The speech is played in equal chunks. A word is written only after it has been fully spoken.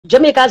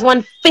Jamaica has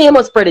one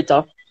famous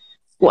predator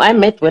who I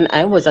met when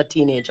I was a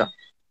teenager.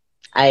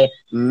 I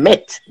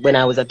met when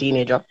I was a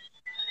teenager.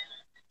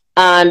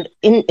 And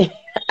in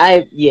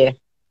yeah.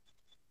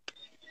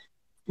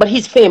 But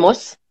he's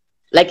famous.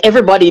 Like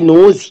everybody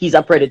knows he's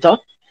a predator.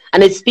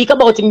 And they speak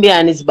about him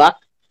behind his back.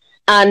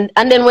 And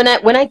then when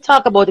I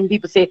talk about him,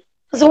 people say,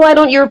 so why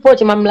don't you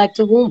report him? I'm like,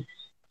 to whom?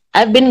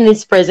 I've been in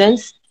his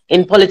presence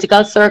in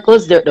political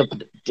circles. The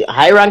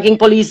high-ranking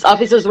police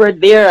officers were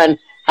there, and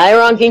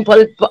high-ranking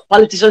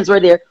politicians were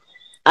there,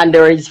 and they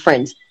were his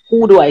friends.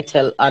 Who do I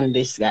tell on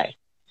this guy?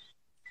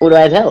 Who do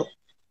I tell?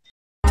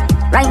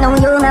 Right now,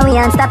 you know we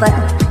unstoppable.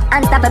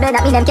 Unstoppable,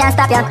 that means them can't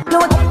stop you.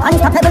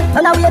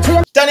 Unstoppable, now we are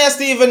trained. Tanya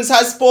Stephens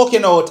has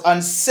spoken out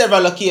on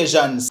several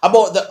occasions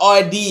about the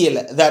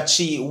ordeal that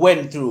she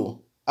went through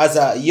as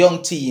a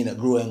young teen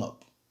growing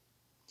up.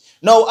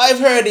 Now, I've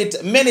heard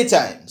it many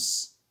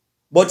times,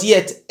 but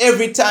yet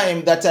every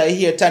time that I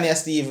hear Tanya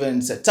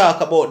Stephens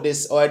talk about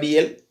this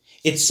ordeal,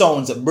 it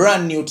sounds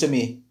brand new to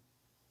me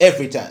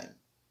every time.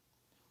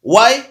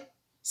 Why?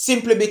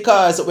 Simply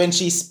because when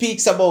she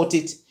speaks about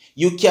it,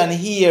 you can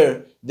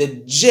hear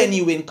the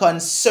genuine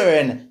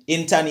concern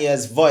in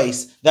Tanya's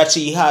voice that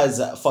she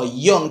has for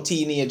young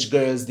teenage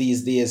girls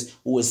these days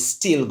who are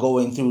still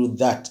going through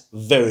that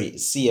very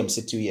same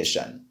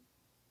situation.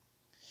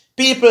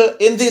 People,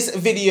 in this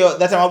video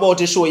that I'm about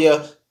to show you,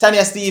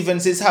 Tanya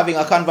Stephens is having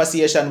a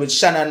conversation with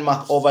Shannon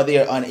Mack over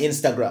there on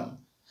Instagram.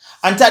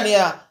 And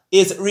Tanya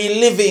is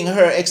reliving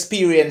her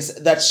experience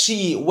that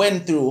she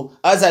went through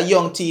as a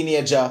young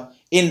teenager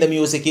in the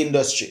music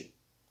industry.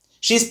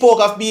 She spoke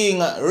of being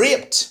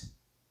raped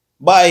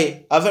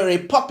by a very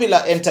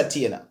popular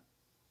entertainer.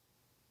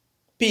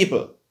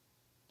 People,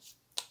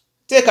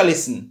 take a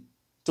listen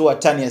to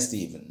what Tanya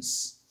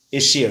Stephens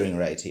is sharing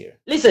right here.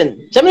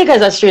 Listen, Jamaica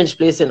is a strange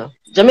place, you know.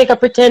 Jamaica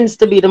pretends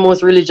to be the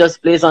most religious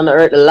place on the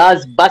earth, the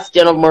last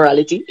bastion of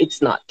morality.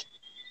 It's not.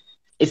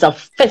 It's a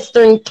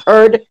festering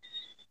turd.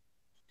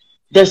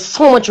 There's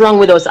so much wrong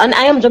with us. And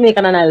I am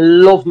Jamaican and I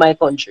love my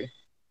country.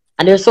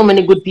 And there's so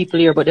many good people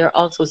here, but there are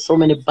also so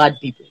many bad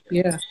people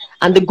here. Yeah.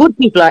 And the good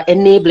people are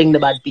enabling the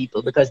bad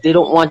people because they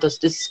don't want us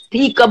to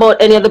speak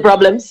about any of the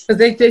problems.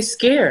 Because they're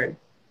scared.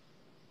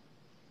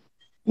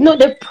 No,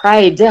 they're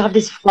pride. They have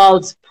this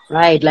false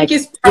pride. Like, you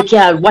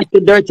can't wash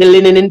the dirty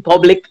linen in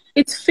public.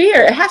 It's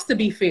fear. It has to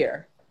be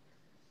fear.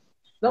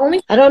 The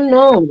only I don't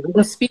know.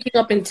 Speaking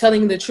up and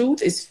telling the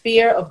truth is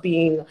fear of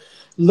being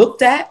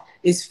looked at,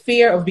 is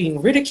fear of being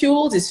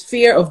ridiculed, is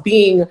fear of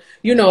being,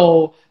 you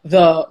know,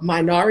 the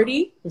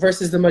minority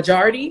versus the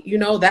majority. You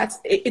know,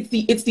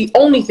 it's the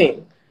only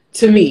thing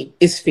to me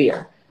is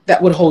fear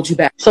that would hold you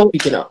back. So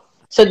speaking up.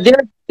 So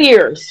their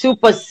fear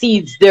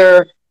supersedes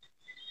their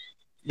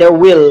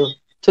will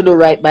to do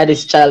right by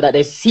this child that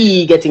they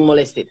see getting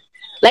molested.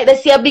 Like they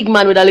see a big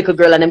man with a little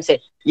girl and them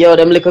say, yo,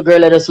 them little girl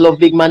that just love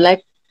big man.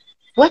 Like,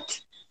 what?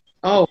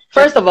 Oh.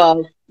 First of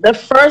all, the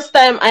first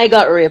time I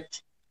got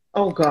raped,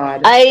 oh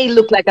God, I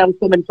look like I'm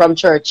coming from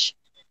church.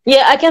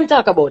 Yeah, I can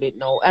talk about it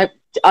now.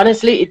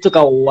 Honestly, it took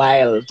a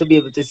while to be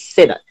able to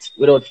say that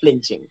without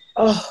flinching.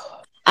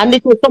 Oh. And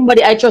this was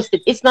somebody I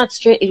trusted. It's not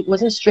it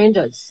wasn't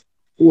strangers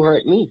who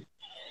hurt me.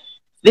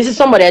 This is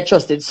somebody I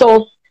trusted.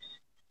 So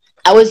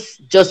I was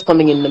just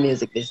coming in the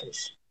music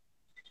business.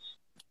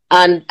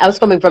 And I was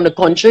coming from the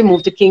country,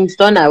 moved to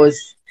Kingston. I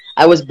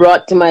was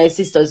brought to my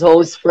sister's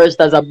house first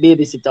as a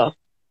babysitter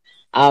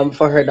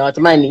for her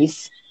daughter, my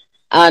niece.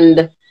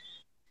 And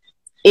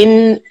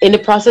in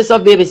the process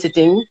of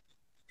babysitting,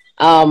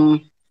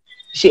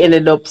 she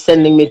ended up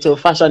sending me to a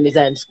fashion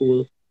design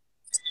school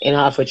in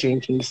Halfway Tree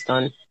in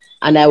Kingston.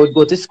 And I would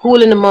go to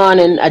school in the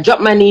morning. I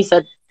dropped my niece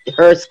at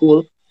her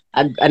school,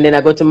 and then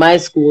I go to my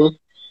school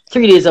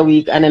 3 days a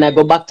week, and then I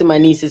go back to my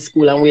niece's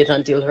school and wait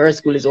until her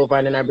school is over,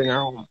 and then I bring her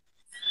home.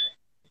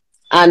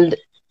 And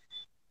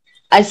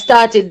I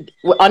started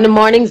on the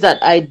mornings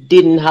that I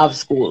didn't have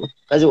school,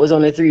 because it was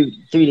only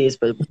three days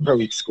per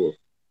week school.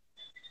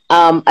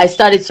 I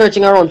started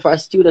searching around for a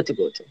studio to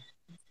go to.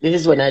 This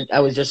is when I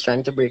was just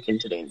trying to break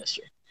into the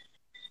industry.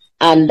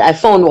 And I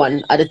found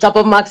one at the top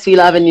of Maxfield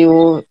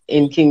Avenue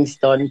in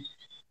Kingston,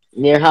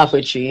 near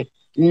Halfway Tree.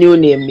 New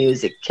Name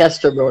Music,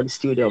 Kester Brown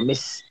Studio.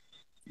 Miss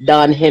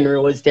Dawn Henry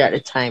was there at the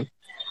time.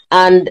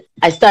 And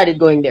I started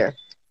going there.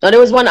 Now, there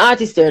was one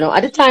artist there. Now,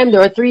 at the time, there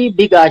were 3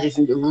 big artists,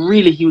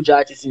 really huge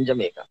artists in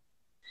Jamaica.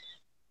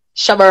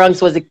 Shabba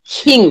Ranks was the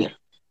king.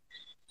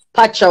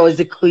 Patra was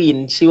the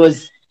queen. She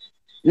was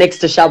next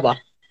to Shabba.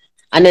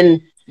 And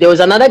then there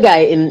was another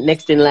guy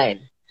next in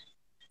line.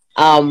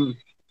 And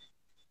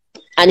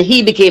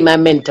he became my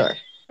mentor.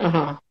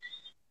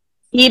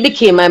 He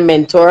became my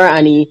mentor,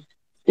 and he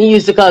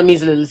used to call me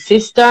his little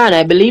sister, and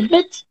I believed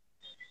it.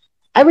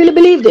 I really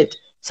believed it.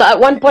 So at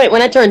one point,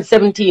 when I turned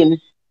 17,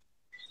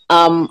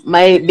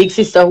 my big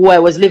sister, who I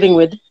was living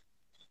with,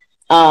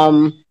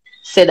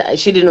 said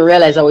she didn't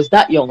realize I was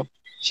that young.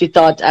 She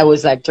thought I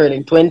was like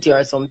turning 20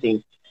 or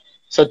something.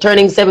 So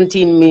turning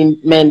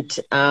 17 meant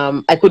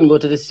I couldn't go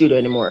to the studio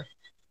anymore.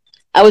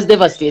 I was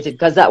devastated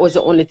because that was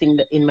the only thing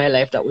in my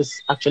life that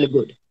was actually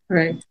good.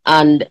 Right.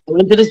 And I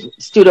went to the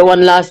studio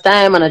one last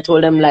time and I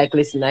told them, like,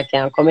 listen, I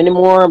can't come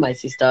anymore. My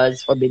sister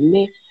has forbidden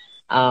me.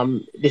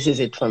 This is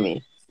it for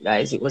me.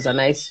 Guys, it was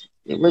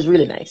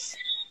really nice.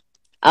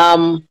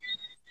 And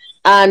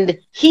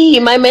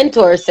my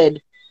mentor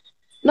said,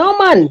 no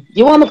man,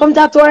 you want me to come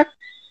talk to her?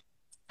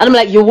 And I'm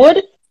like, you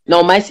would?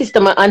 No, my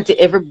sister, my auntie,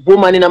 every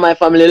woman in my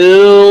family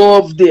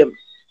loved him.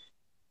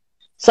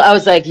 So I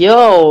was like,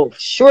 yo,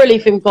 surely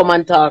if him come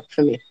and talk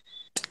for me,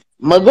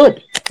 my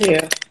good.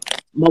 Yeah.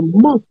 My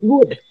most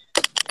good.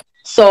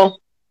 So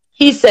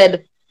he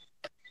said,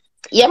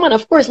 yeah, man,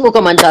 of course, we'll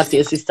come and talk to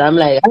your sister. I'm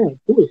like, all right,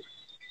 cool.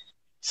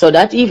 So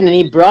that evening,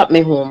 he brought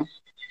me home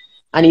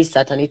and he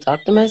sat and he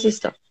talked to my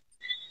sister.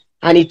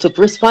 And he took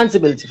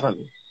responsibility for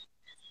me.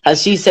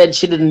 As she said,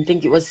 she didn't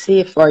think it was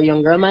safe for a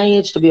young girl my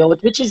age to be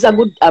out, which is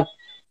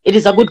it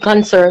is a good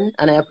concern,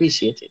 and I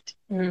appreciate it.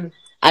 Mm.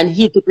 And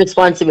he took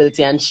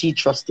responsibility, and she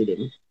trusted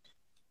him,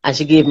 and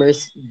she gave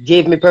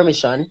me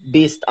permission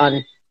based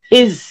on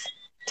his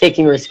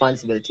taking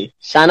responsibility.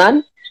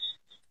 Shannon,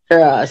 her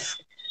ass.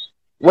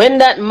 When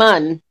that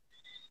man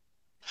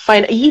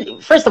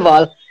first of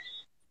all,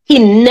 he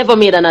never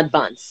made an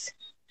advance.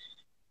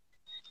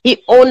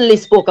 He only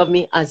spoke of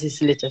me as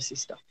his little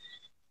sister.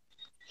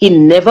 He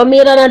never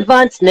made an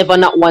advance, never,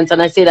 not once.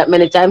 And I say that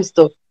many times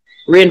to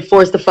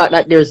reinforce the fact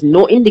that there's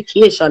no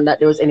indication that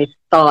there was any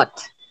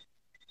thought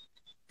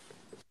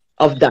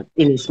of that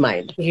in his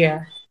mind.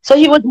 Yeah. So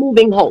he was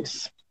moving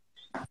house.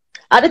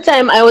 At the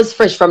time, I was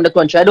fresh from the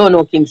country. I don't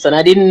know Kingston.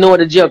 I didn't know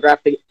the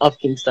geography of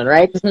Kingston,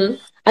 right? Mm-hmm.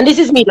 And this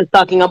is me just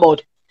talking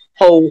about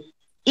how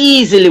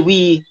easily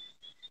we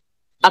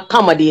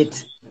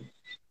accommodate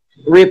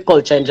rape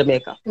culture in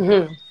Jamaica.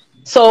 Mm-hmm.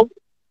 So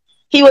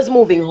he was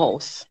moving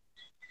house.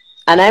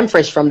 And I'm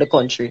fresh from the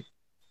country.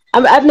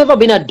 I've never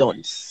been a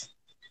dunce.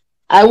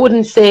 I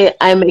wouldn't say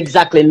I'm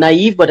exactly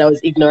naive, but I was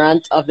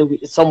ignorant of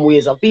some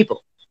ways of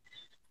people.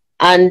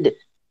 And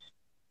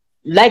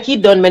like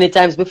he'd done many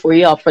times before,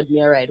 he offered me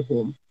a ride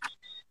home.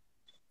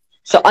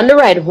 So on the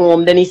ride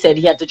home, then he said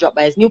he had to drop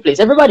by his new place.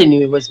 Everybody knew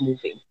he was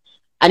moving.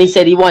 And he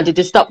said he wanted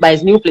to stop by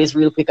his new place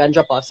real quick and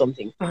drop off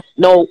something.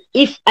 Now,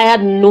 if I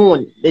had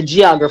known the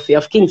geography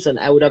of Kingston,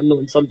 I would have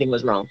known something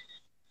was wrong.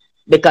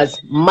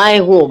 Because my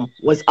home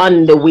was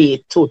on the way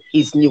to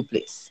his new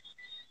place.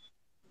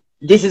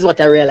 This is what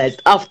I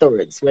realized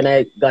afterwards when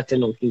I got to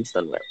know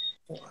Kingston well.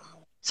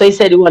 So he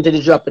said he wanted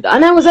to drop it.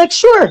 And I was like,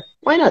 sure,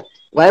 why not?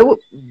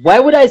 Why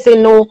would I say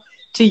no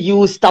to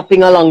you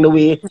stopping along the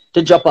way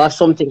to drop off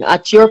something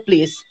at your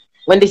place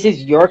when this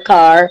is your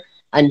car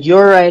and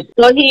your ride?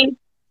 So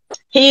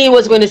he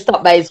was going to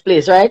stop by his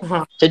place, right?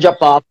 Uh-huh. To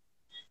drop off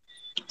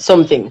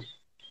something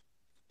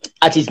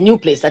at his new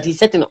place that he's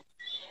setting up.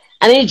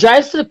 And then he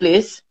drives to the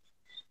place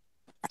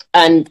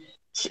and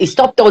he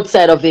stopped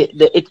outside of it.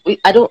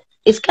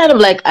 It's kind of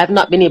like I've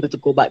not been able to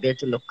go back there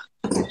to look.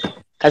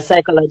 Because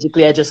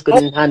psychologically I just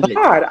couldn't handle it.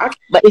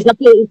 But it's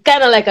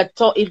kind of like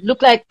it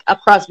looked like a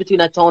cross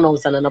between a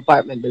townhouse and an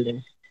apartment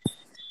building.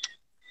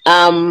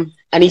 And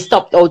he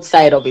stopped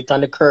outside of it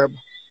on the curb.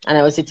 And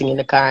I was sitting in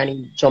the car and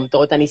he jumped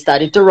out and he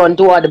started to run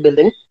toward the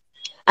building.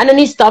 And then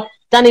he stopped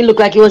and he looked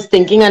like he was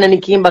thinking and then he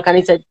came back and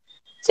he said,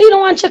 so you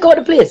don't want to check out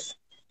the place?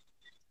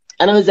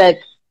 And I was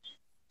like,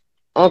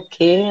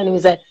 okay. And he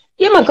was like,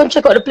 yeah, man, come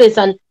check out the place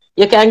and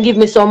you can give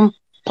me some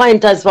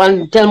pointers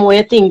and tell me what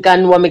you think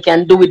and what we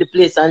can do with the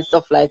place and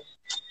stuff like.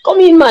 Come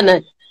in, man.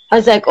 And I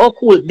was like, oh,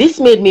 cool. This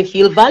made me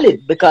feel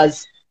valid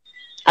because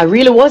I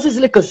really was his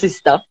little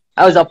sister.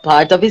 I was a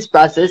part of his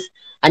process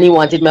and he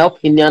wanted my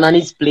opinion on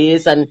his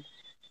place. And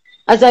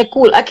I was like,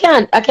 cool. I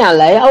can't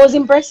lie. I was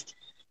impressed.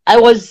 I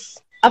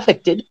was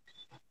affected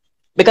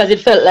because it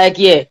felt like,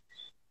 yeah,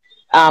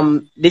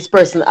 this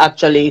person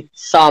actually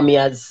saw me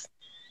as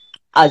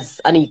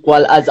an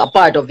equal, as a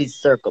part of his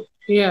circle.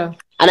 Yeah.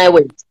 And I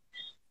went.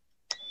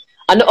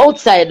 On the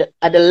outside,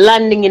 at the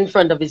landing in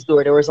front of his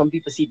door, there were some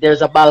people. See,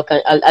 there's a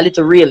balcony, a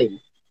little railing.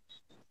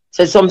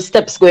 So some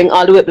steps going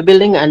all the way up the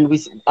building, and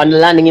on the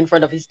landing in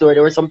front of his door,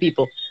 there were some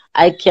people.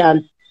 I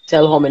can't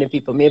tell how many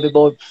people, maybe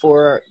about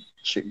four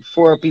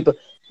people.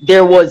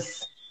 There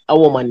was a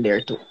woman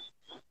there too.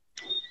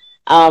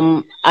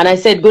 And I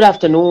said, good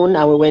afternoon,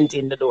 and we went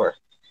in the door.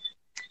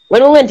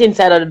 When we went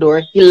inside of the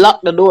door, he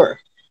locked the door.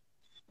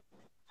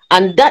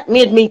 And that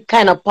made me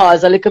kind of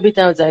pause a little bit.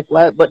 And I was like,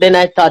 well, but then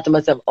I thought to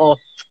myself, oh,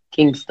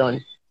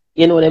 Kingston.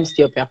 You know them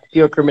still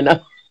pure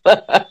criminal.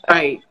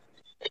 Right.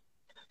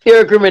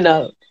 Pure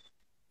criminal.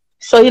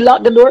 So he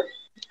locked the door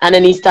and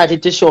then he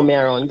started to show me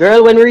around.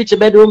 Girl, when we reach the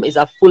bedroom, it's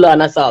a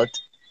full-on assault.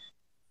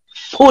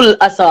 Full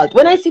assault.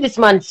 When I see this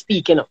man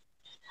speaking,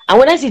 and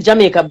when I see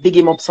Jamaica big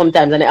him up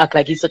sometimes and they act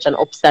like he's such an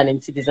upstanding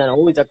citizen,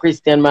 oh, he's a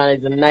Christian man,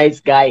 he's a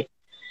nice guy,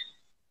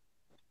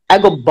 I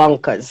go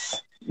bonkers.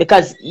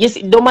 Because you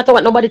see, no matter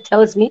what nobody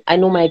tells me, I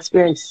know my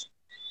experience.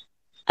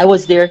 I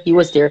was there, he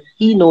was there,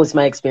 he knows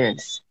my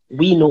experience.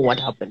 We know what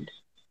happened.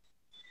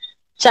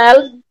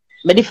 Child,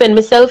 I defend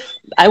myself.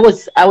 I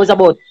was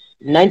about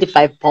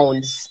 95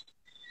 pounds.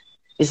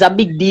 It's a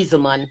big diesel,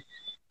 man.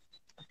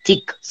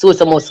 Thick, so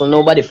it's a muscle,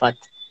 nobody fat.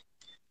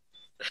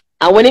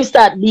 And when he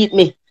start beat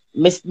me,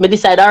 me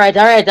decide, all right,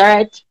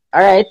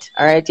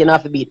 you know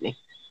have to beat me.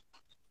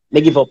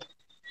 Me give up.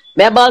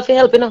 Me a ball for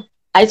help, you know.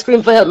 I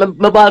scream for help,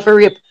 me ball for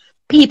rape.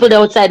 People there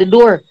outside the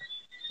door.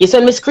 You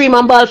send me scream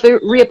and ball for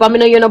rape and me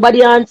know you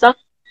nobody answer.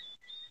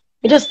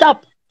 Me just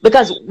stop.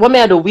 Because what me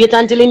I do, wait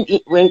until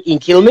when he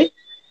kill me.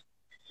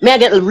 Me I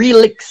get real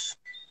licks.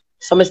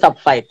 So me stop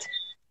fight.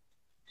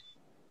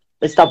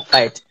 Me stop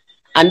fight.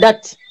 And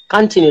that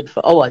continued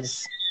for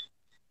hours.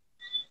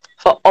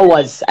 For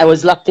hours. I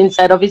was locked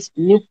inside of his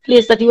new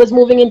place that he was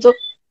moving into.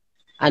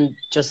 And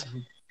just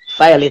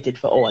violated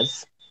for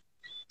hours.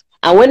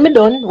 And when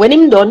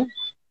him done,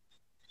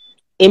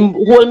 him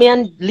hold me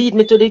and lead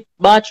me to the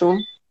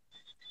bathroom,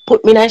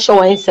 put me in a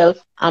shower himself,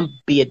 and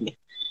bathe me.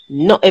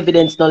 No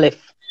evidence, no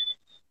left.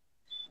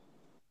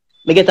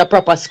 Me get a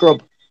proper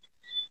scrub.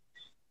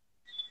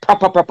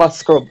 Proper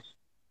scrub.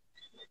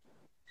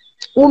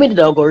 Who me did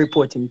I go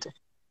report him to?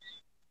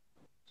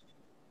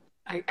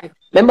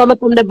 Remember me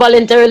come there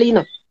voluntarily, you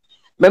know?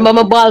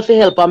 Remember me ball for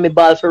help and me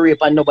ball for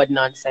rape and nobody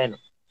answer, you know?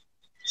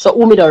 So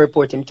who me did I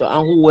report him to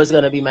and who was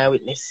gonna be my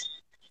witness?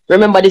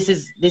 Remember, this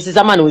is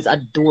a man who is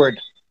adored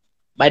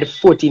by the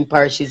 14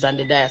 parishes and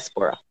the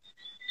diaspora.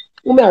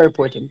 Who may I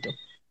report him to?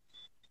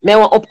 Me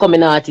want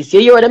upcoming artist.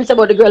 You hear them say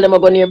about the girl them are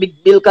going near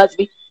Big Bill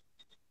Cosby?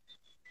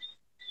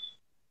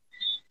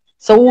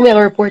 So who may I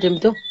report him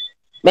to?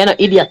 Me an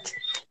idiot.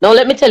 Now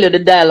let me tell you the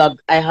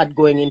dialogue I had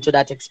going into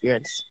that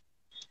experience.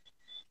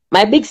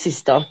 My big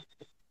sister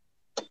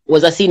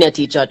was a senior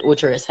teacher at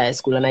Ocheres High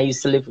School and I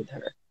used to live with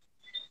her.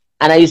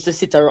 And I used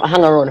to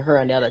hang around her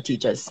and the other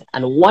teachers.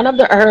 And one of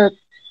her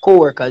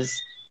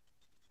co-workers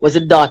was the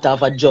daughter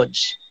of a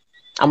judge,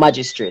 a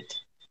magistrate.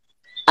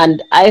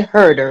 And I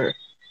heard her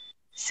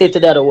say to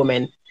the other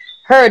woman,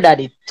 her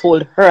daddy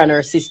told her and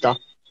her sister,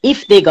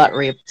 if they got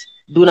raped,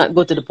 do not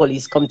go to the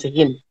police, come to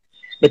him.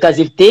 Because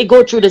if they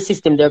go through the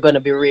system, they're going to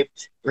be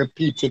raped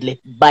repeatedly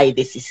by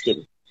the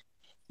system.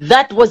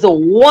 That was the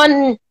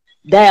one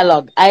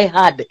dialogue I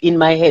had in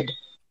my head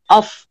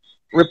of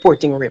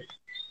reporting rape.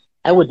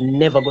 I would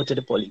never go to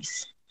the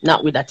police,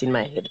 not with that in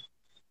my head.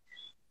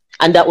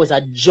 And that was a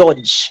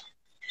judge.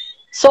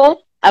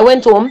 So I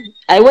went home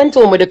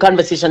with the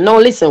conversation. Now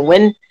listen,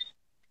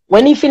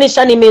 when he finished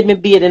and he made me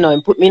bathe, you know,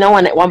 and put me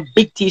in one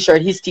big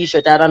t-shirt, his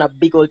t-shirt, I had on a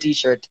big old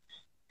t-shirt.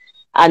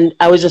 And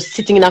I was just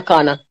sitting in a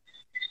corner,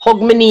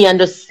 hug my knee and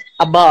just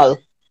a ball.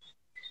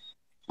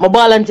 My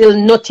ball until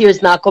no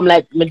tears now come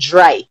like me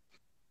dry.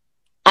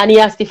 And he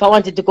asked if I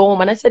wanted to go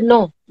home and I said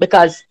no,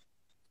 because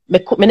me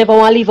never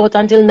want to leave out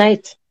until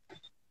night.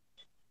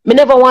 Me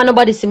never want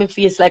nobody see me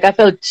face. Like I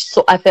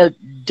felt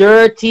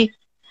dirty.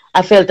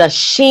 I felt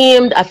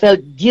ashamed. I felt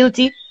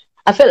guilty.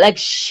 I felt like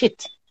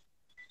shit.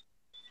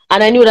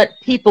 And I knew that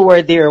people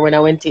were there when I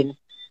went in.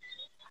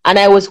 And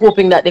I was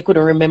hoping that they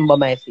couldn't remember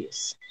my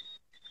face.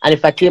 And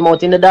if I came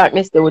out in the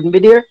darkness, they wouldn't be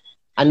there.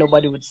 And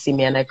nobody would see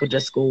me and I could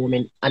just go home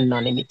in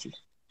anonymity.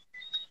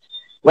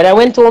 When I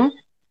went home,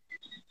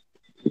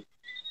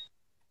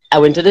 I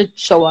went to the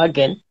shower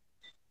again.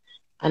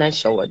 And I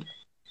showered.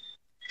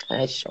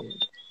 And I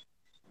showered.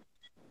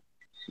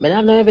 I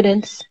have no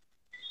evidence.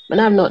 I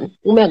have nothing.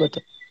 Who may I go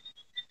to?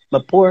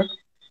 I'm poor.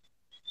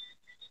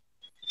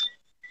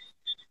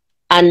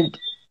 And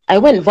I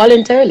went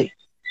voluntarily.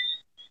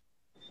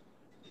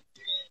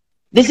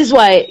 This is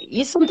why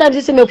sometimes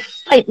you see me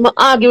fight, me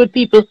argue with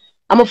people.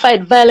 I'm going to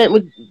fight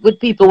violent with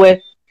people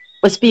where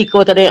speak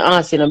out of their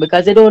ass, you know,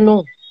 because they don't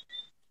know.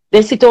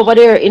 They sit over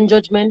there in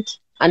judgment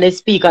and they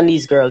speak on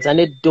these girls and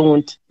they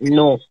don't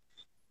know.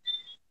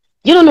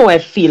 You don't know what I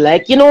feel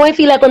like. You know what I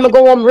feel like when I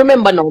go home?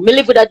 Remember now, I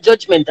live with a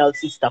judgmental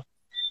sister.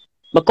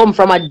 I come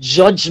from a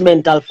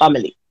judgmental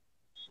family.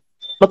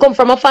 I come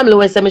from a family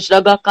where I should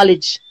have got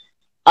college.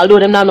 Although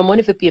them have no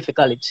money to pay for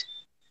college.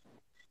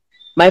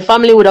 My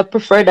family would have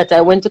preferred that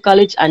I went to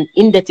college and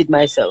indebted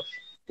myself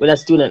with a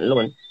student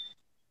loan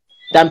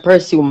than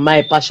pursue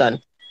my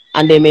passion.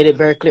 And they made it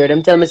very clear.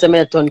 Them tell me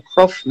I turn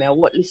cruff, me a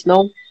worthless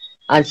now.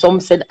 And some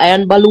said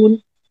iron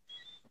balloon.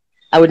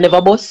 I would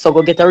never bust, so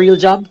go get a real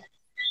job.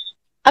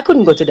 I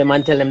couldn't go to them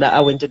and tell them that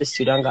I went to the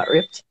studio and got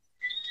raped.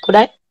 Could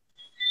I?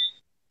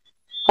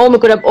 How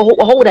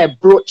would I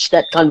broach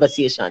that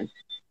conversation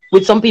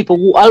with some people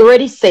who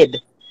already said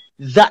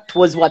that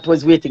was what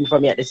was waiting for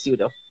me at the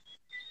studio?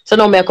 So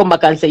now I come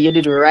back and say you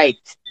did right.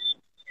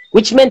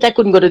 Which meant I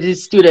couldn't go to the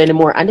studio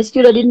anymore. And the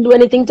studio didn't do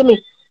anything to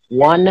me.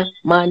 One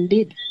man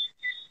did.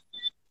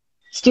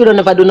 Studio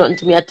never do nothing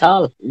to me at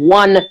all.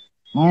 One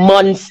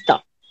monster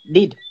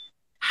did.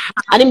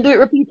 And him do it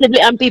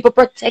repeatedly and people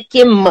protect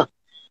him.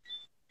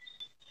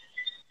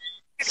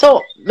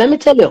 So, let me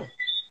tell you,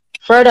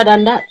 further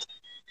than that,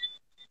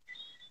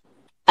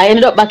 I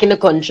ended up back in the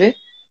country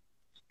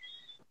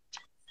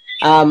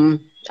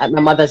at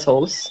my mother's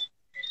house.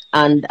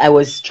 And I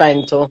was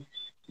trying to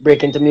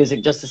break into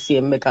music just to see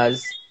him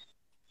because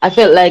I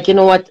felt like, you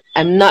know what,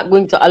 I'm not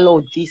going to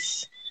allow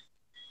this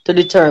to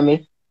deter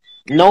me.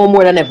 No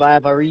more than ever I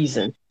have a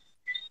reason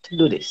to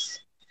do this.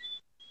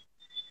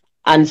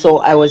 And so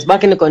I was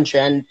back in the country,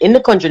 and in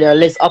the country there are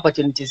less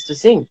opportunities to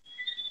sing.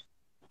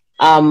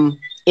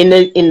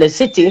 in the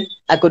city,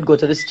 I could go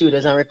to the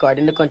studios and record.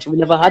 In the country, we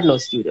never had no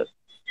studio.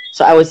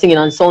 So I was singing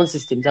on sound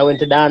systems. I went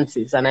to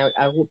dances, and I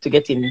hope to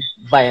get in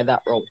via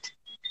that route.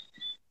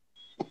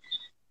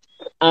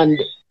 And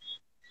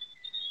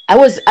I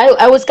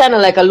was kind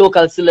of like a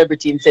local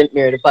celebrity in St.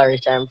 Mary, the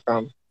parish I'm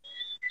from.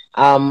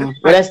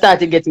 When I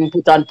started getting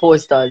put on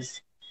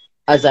posters,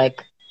 I was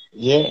like,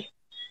 yeah,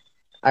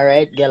 all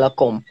right, girl,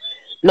 come.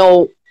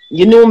 Now,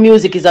 you know,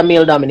 music is a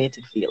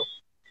male-dominated field.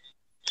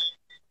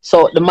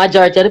 So the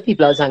majority of the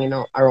people I was hanging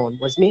around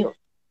was male.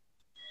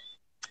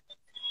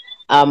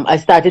 I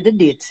started to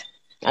date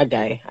a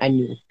guy I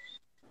knew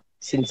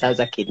since I was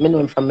a kid. I know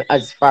him from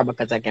as far back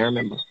as I can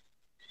remember.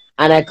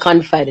 And I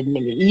confided in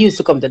him. He used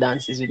to come to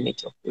dances with me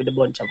too, with a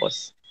bunch of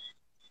us.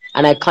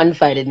 And I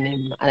confided in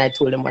him and I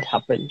told him what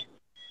happened.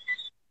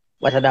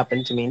 What had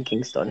happened to me in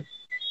Kingston.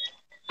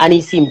 And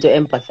he seemed to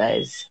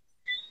empathize.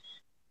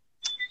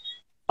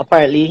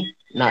 Apparently,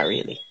 not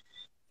really.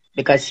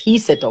 Because he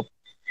set up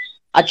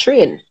a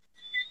train.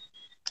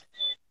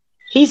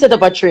 He set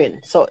up a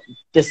train. So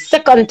the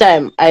second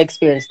time I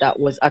experienced that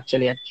was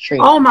actually a train.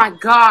 Oh my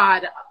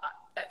God.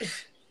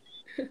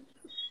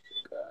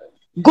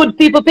 Good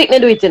people pick me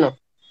do it, you know.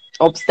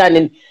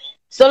 Upstanding.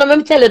 So let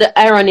me tell you the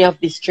irony of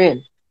this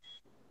train.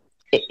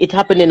 It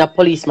happened in a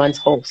policeman's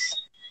house.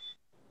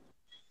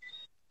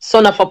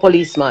 Son of a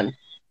policeman.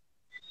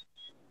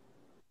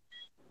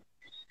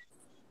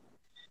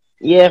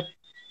 Yeah.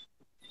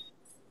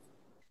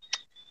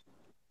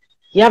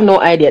 You have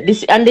no idea.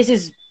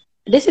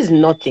 This is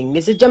nothing.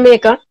 This is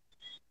Jamaica.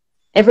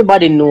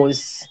 Everybody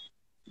knows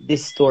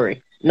this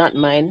story. Not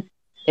mine.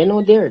 They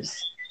know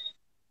theirs.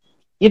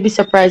 You'd be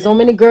surprised how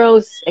many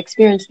girls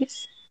experience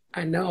this.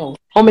 I know.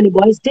 How many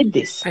boys did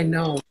this? I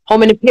know. How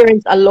many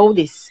parents allow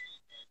this?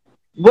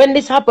 When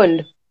this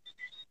happened,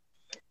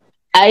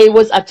 I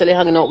was actually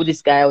hanging out with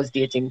this guy I was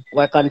dating, who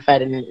I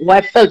confided in, who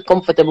I felt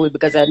comfortable with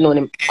because I had known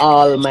him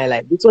all my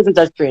life. This wasn't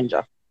a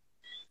stranger.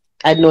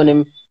 I'd known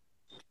him.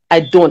 I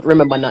don't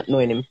remember not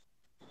knowing him.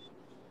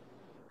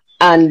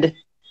 And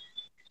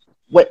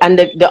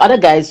the other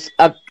guys,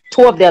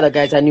 two of the other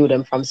guys, I knew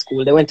them from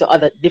school. They went to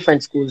other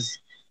different schools.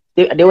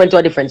 They went to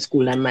a different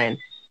school than mine.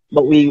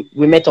 But we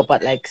met up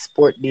at like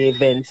sport day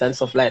events and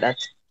stuff like that.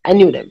 I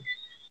knew them.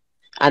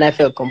 And I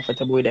felt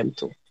comfortable with them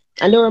too.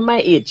 And they were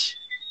my age.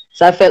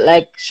 So I felt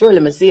like, surely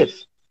I'm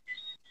safe.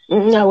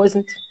 I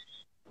wasn't.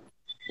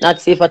 Not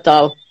safe at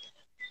all.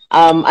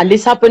 And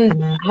this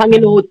happened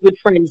hanging out with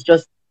friends,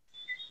 just,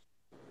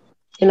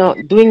 you know,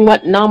 doing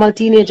what normal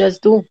teenagers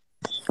do.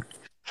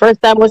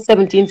 First time was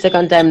 17,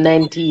 second time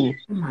 19.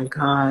 Oh my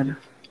God.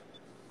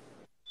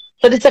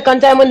 So the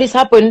second time when this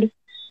happened,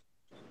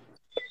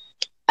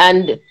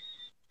 and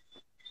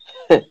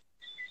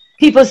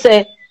people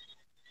say,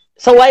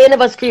 so why you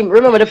never scream?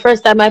 Remember the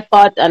first time I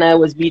fought and I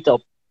was beat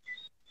up.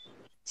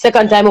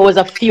 Second time it was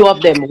a few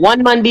of them.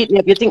 One man beat me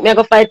up. You think me I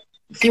go fight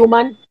few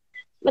man?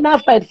 I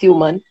not fight few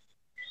man.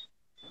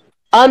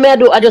 All me I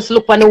do, I just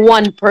look on the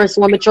one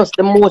person who I trust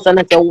the most and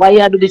I say, why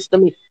you do this to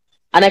me?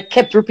 And I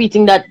kept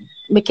repeating that.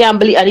 Me can't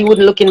believe, and he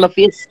wouldn't look in my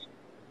face.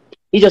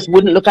 He just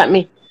wouldn't look at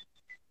me.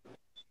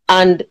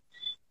 And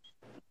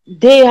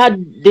they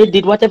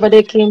did whatever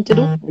they came to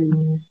do.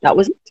 And that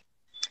was it.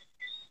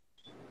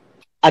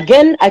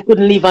 Again, I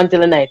couldn't leave until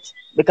the night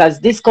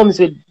because this comes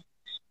with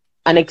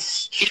an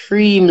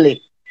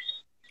extremely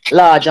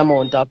large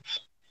amount of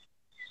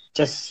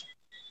just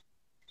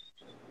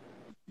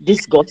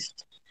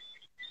disgust.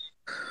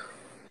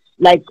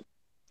 Like,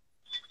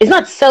 it's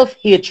not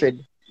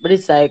self-hatred, but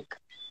it's like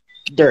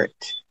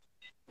dirt.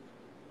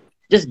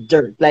 Just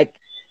dirt. Like,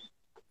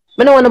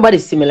 I don't want nobody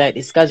to see me like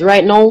this because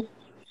right now,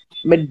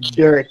 I'm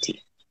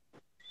dirty.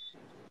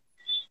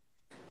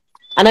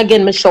 And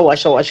again, I shower.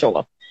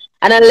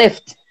 And I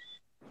left.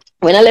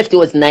 When I left, it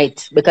was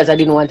night because I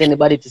didn't want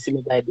anybody to see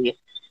me by day.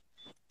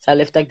 So I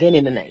left again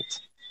in the night.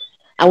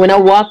 And when I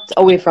walked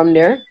away from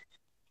there,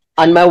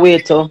 on my way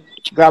to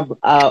grab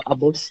a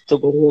bus to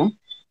go home,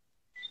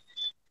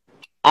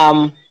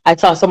 I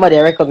saw somebody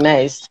I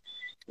recognized.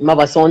 I have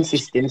a sound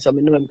system, so I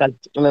know him because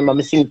remember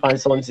me singing on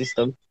sound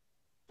system.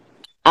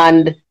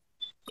 And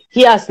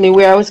he asked me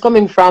where I was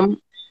coming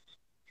from.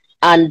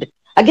 And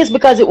I guess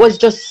because it was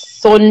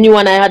just so new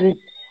and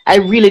I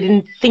really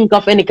didn't think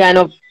of any kind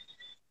of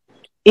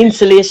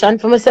insulation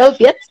for myself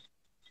yet.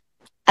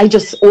 I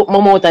just opened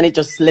my mouth and it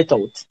just let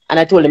out. And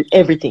I told him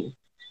everything.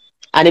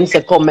 And him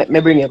said, come, me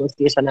bring you to the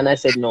station. And I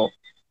said, no.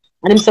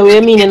 And him said, what do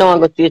you mean you don't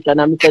want to go to the station?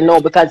 And I said, no,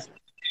 because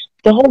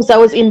the house I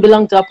was in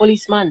belonged to a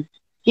policeman.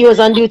 He was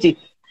on duty.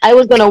 I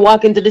was going to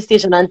walk into the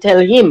station and tell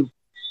him,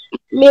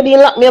 maybe he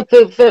locked me up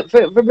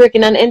for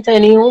breaking and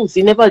entering his house.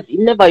 He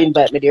never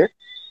invited me there.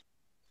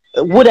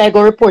 Would I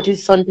go report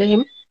his son to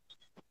him?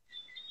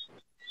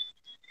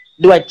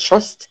 Do I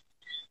trust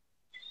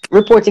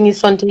reporting his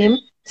son to him?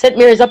 St.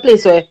 Mary is a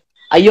place where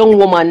a young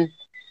woman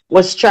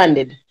was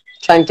stranded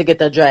trying to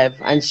get a drive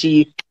and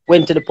she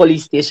went to the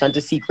police station to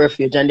seek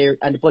refuge and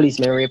the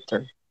policeman raped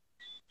her.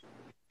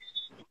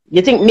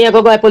 You think me I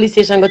go to a police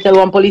station and go tell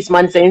one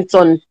policeman saying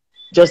son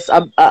just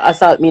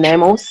assault me in a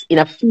house, in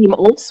a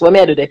female house? What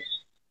may I do there?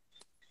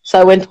 So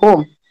I went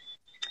home.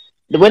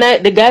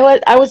 The guy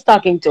I was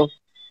talking to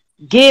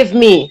gave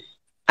me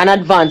an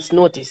advance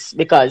notice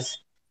because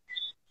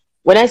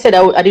when I said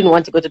I didn't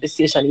want to go to the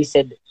station, he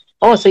said,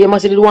 "Oh, so you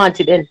must didn't want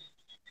it then."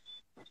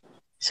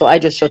 So I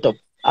just shut up.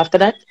 After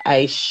that,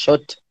 I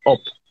shut up.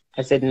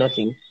 I said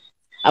nothing.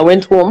 I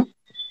went home.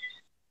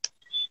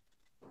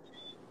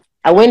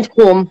 I went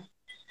home,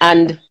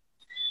 and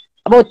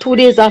about 2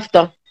 days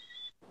after,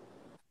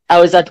 I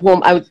was at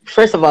home.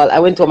 First of all, I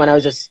went home and I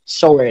was just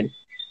showering.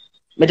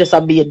 I just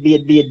a beard.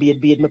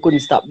 I couldn't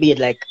stop beard.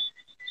 Like,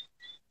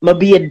 my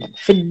beard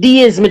for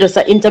days, me just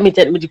a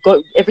intermittent.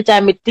 Every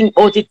time I think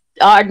about it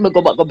hard, me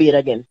go back go beard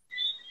again.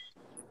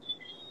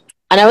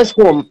 And I was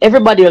home.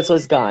 Everybody else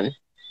was gone.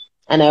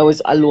 And I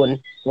was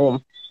alone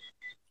home.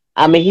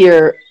 I'm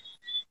hear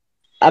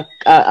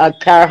a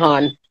car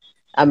horn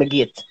at my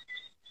gate.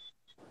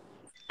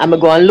 I'm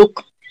go and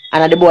look,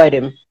 and the boy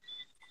them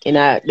in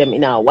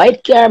a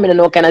white car, I don't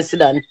know kind of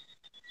sedan.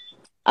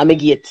 At my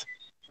gate.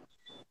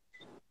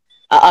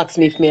 I asked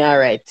me if me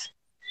alright.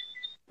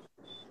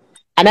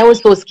 And I was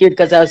so scared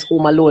because I was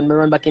home alone. I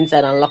run back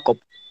inside and lock up.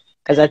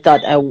 Because I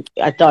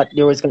thought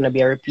there was gonna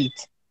be a repeat.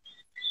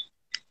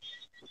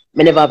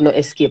 Me never have no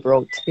escape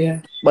route.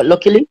 Yeah. But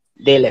luckily,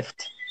 they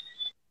left.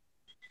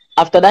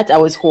 After that, I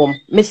was home.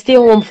 Me stay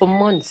home for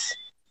months.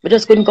 I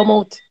just couldn't come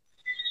out.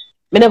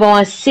 Me never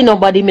want to see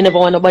nobody. Me never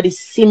want nobody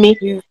see me.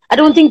 Yeah. I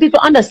don't think people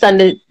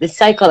understand the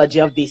psychology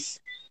of this.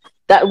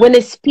 That when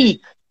they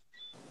speak,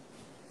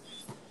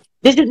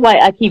 this is why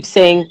I keep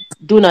saying,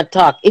 do not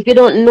talk. If you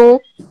don't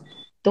know,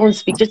 don't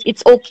speak. Just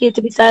it's okay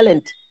to be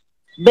silent.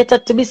 Better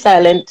to be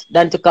silent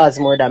than to cause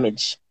more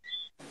damage.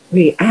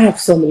 Wait, I have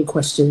so many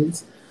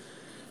questions.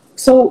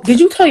 So, did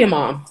you tell your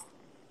mom?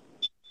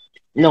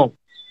 No.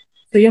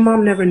 So your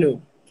mom never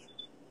knew.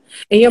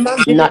 And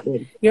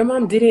Nothing. your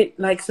mom didn't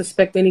like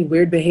suspect any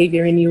weird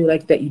behavior in you,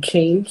 like that you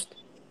changed?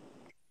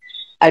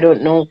 I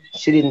don't know.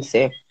 She didn't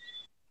say.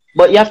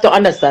 But you have to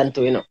understand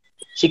too, you know.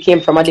 She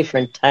came from a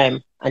different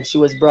time and she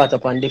was brought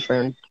up on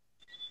different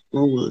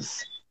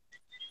rules.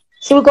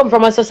 She will come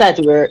from a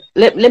society where,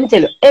 let me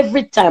tell you,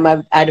 every time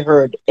I'd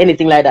heard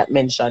anything like that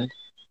mentioned,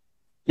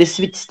 this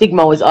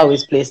stigma was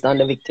always placed on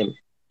the victim.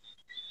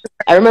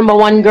 I remember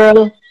one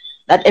girl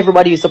that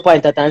everybody used to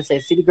point at and say,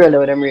 see the girl that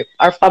with them rape.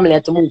 Our family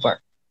had to move her.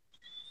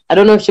 I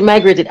don't know if she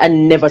migrated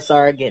and never saw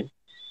her again.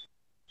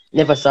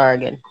 Never saw her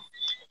again.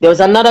 There was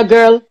another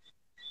girl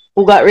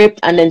who got raped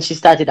and then she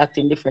started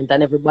acting different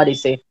and everybody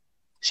say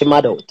she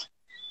mad out.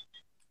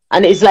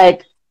 And it's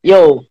like,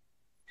 yo,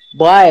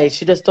 boy,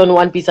 she just turned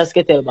one piece of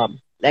skittle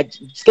bomb. Like,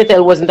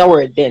 skittle wasn't a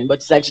word then, but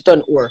it's like she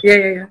turned ore.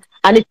 Yeah.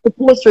 And it's the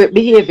post-rape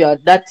behavior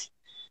that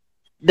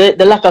the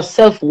lack of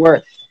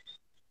self-worth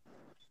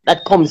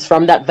that comes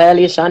from that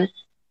violation.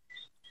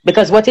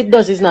 Because what it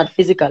does is not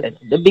physical.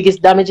 The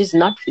biggest damage is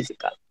not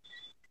physical.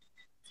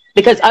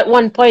 Because at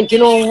one point, you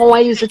know how I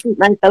used to treat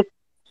myself?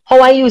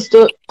 How I used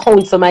to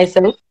counsel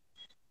myself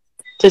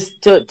to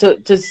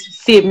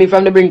save me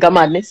from the brink of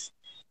madness?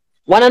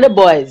 One of the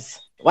boys,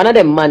 one of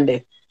them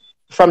Monday,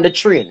 from the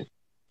train,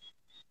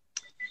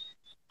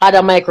 had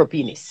a micro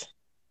penis.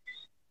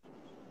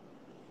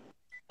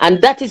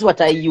 And that is what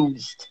I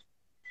used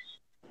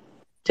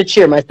to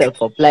cheer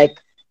myself up. Like,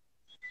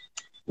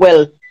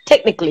 well,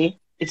 technically,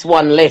 it's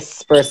one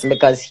less person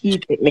because he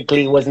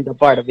technically wasn't a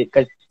part of it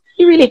because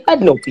he really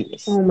had no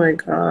penis. Oh my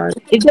God.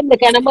 It's just the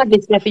kind of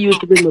madness that he used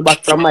to bring me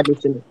back from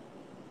madness. You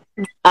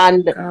know?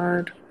 And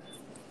God.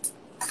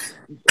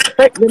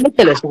 let me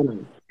tell you,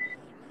 Shannon,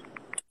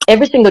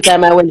 every single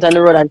time I went on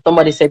the road and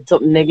somebody said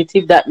something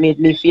negative that made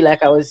me feel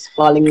like I was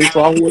falling into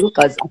a hole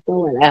because after a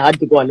while I had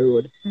to go on the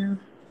road. Yeah.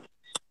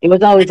 It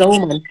was always a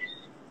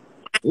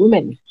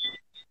women.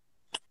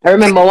 I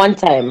remember one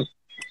time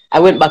I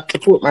went back to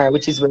Portmore,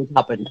 which is where it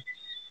happened.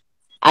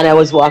 And I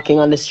was walking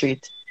on the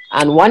street.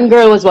 And one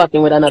girl was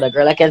walking with another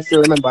girl. I can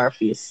still remember her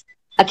face.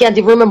 I can't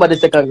even remember the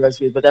second girl's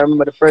face, but I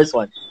remember the first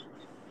one.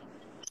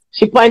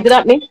 She pointed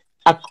at me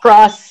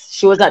across.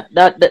 She was at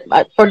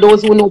for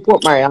those who know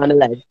Portmore on the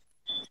line.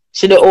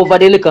 She did over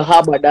the little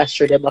harbor dash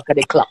through the back of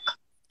the clock.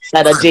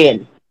 Side of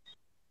Jane.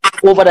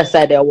 Over the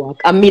side I walk.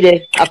 And me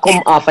there, I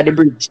come off of the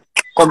bridge.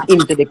 Come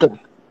into the clock.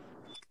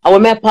 And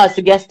when I passed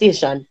the gas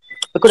station,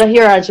 I could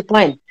hear her and she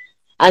point.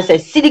 And say,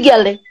 see the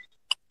girl there?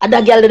 And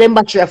that girl them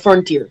battery a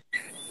frontier.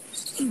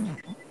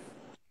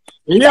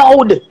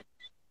 Loud.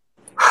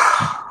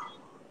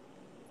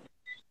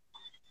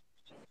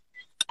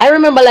 I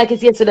remember like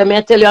it's yesterday,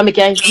 I tell you, I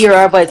can hear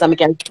her voice and I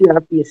can see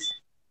her face.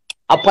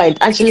 A point.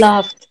 And she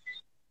laughed.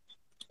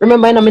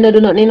 Remember, I do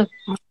nothing, you know.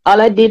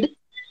 All I did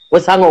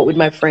was hang out with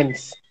my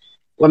friends.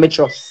 When me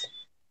trust.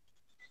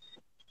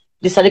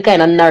 This is the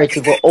kind of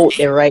narrative we're out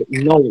there right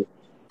now.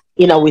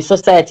 In our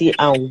society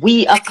and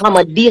we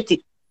accommodate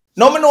it.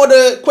 Now, me know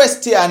the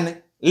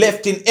question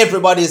left in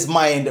everybody's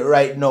mind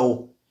right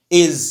now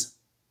is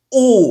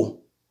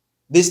who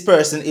this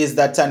person is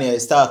that Tanya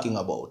is talking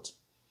about.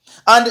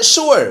 And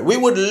sure, we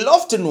would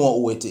love to know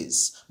who it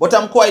is. But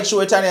I'm quite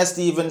sure Tanya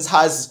Stephens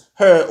has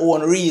her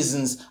own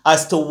reasons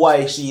as to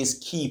why she is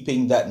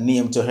keeping that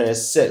name to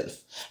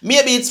herself.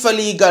 Maybe it's for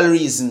legal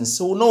reasons,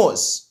 who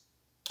knows?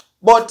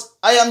 But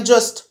I am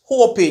just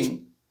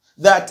hoping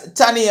that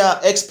Tanya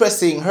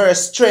expressing her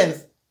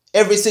strength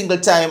every single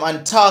time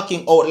and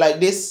talking out like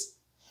this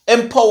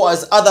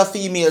empowers other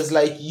females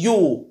like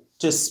you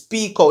to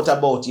speak out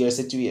about your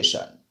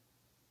situation.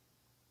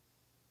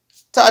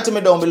 Talk to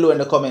me down below in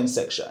the comment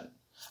section.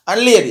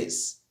 And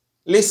ladies,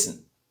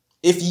 listen,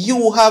 if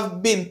you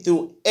have been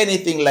through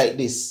anything like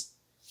this,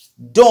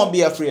 don't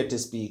be afraid to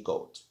speak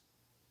out.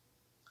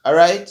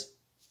 Alright?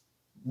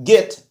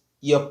 Get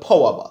your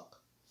power back.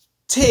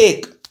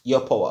 Take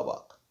your power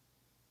back.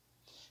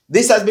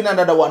 This has been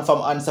another one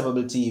from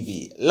Unstoppable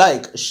TV.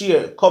 Like,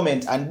 share,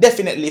 comment, and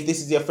definitely if this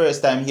is your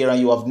first time here and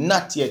you have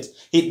not yet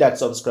hit that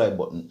subscribe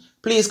button,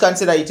 please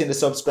consider hitting the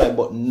subscribe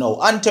button now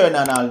and turn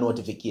on all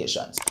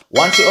notifications.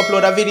 Once you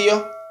upload a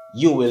video,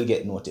 you will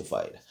get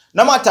notified.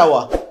 No matter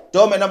what,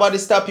 don't make nobody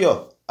stop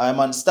you. I'm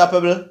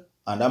unstoppable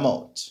and I'm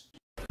out.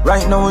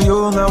 Right now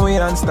you know we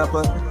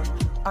unstoppable.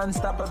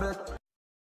 Unstoppable.